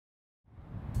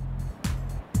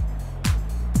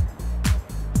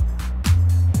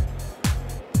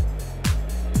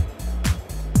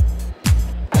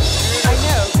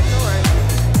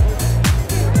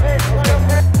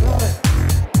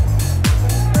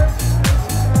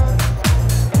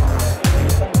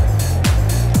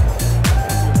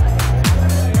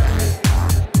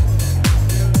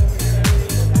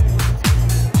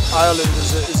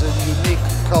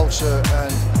culture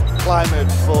and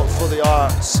climate for the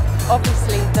arts.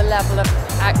 Obviously the level of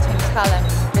acting talent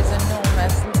is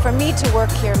enormous. For me to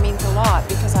work here means a lot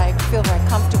because I feel very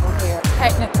comfortable here.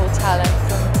 Technical talent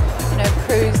from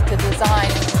crews to design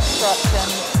and construction.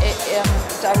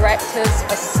 Directors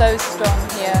are so strong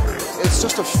here. It's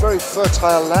just a very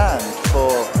fertile land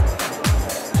for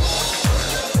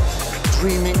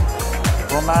dreaming,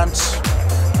 romance,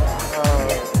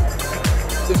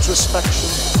 introspection.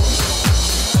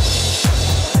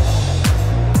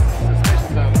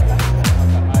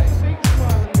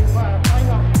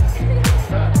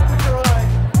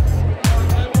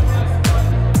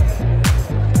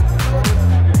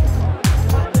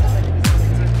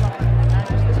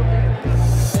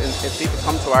 If people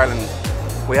come to Ireland,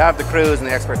 we have the crews and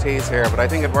the expertise here, but I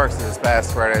think it works at its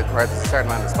best where there's a certain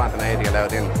amount of spontaneity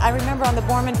allowed in. I remember on the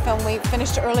Borman film we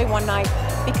finished early one night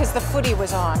because the footy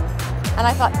was on. And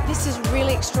I thought, this is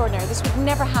really extraordinary. This would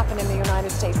never happen in the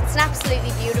United States. It's an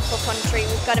absolutely beautiful country.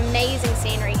 We've got amazing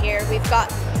scenery here. We've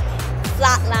got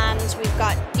flat land, we've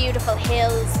got beautiful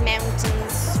hills,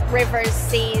 mountains, rivers,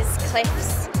 seas,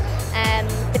 cliffs.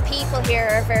 The people here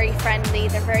are very friendly,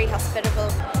 they're very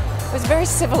hospitable. It was very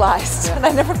civilized, and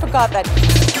I never forgot that.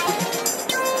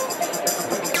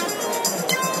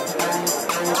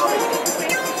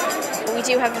 We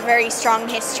do have a very strong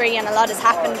history and a lot has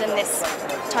happened in this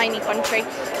tiny country.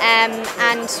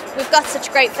 And we've got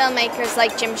such great filmmakers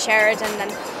like Jim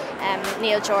Sheridan and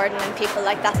Neil Jordan and people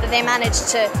like that they manage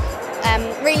to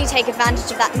really take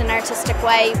advantage of that in an artistic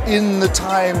way. In the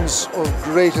times of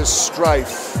greatest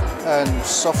strife and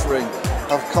suffering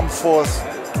have come forth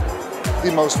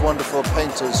the most wonderful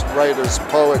painters, writers,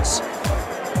 poets,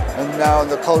 and now in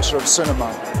the culture of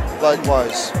cinema,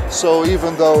 likewise. So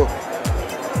even though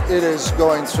it is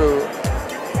going through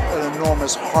an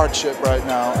enormous hardship right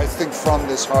now, I think from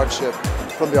this hardship,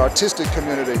 from the artistic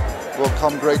community, will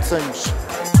come great things.